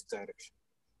along this direction.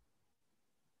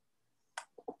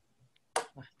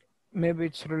 maybe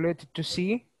it's related to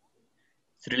C.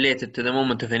 It's related to the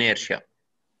moment of inertia.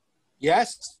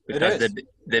 Yes, Because it is.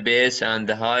 the base and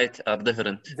the height are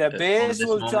different. The base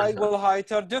moment. will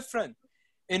height are different.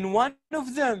 In one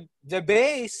of them, the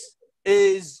base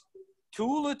is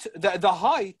too little, the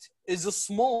height is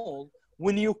small.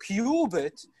 When you cube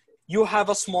it, you have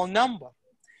a small number.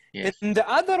 Yes. In the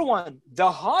other one,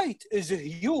 the height is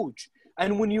huge.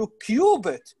 And when you cube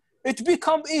it, it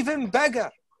becomes even bigger.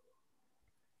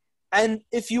 And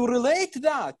if you relate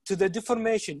that to the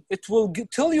deformation, it will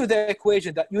tell you the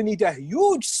equation that you need a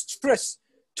huge stress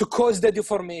to cause the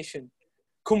deformation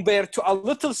compared to a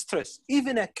little stress.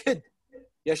 Even a kid,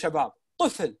 يا شباب,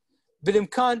 طفل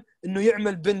بالإمكان إنه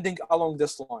يعمل bending along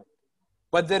this line.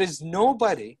 But there is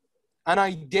nobody, and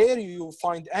I dare you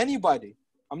find anybody.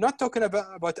 I'm not talking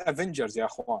about Avengers, يا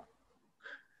أخوان.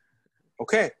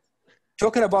 Okay,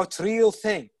 talking about real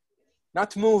thing,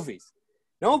 not movies.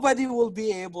 Nobody will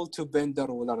be able to bend the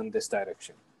ruler in this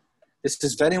direction. This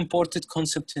is very important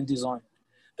concept in design.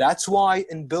 That's why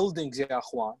in buildings, ya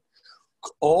akhwan,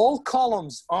 all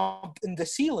columns up in the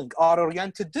ceiling are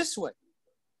oriented this way,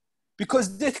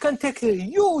 because they can take a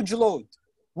huge load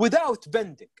without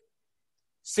bending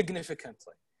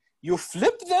significantly. You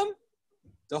flip them,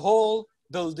 the whole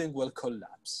building will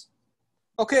collapse.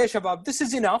 Okay, shabab, this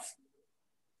is enough.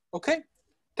 Okay,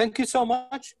 thank you so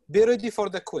much. Be ready for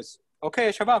the quiz. Okay,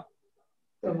 shabab.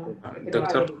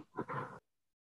 دكتور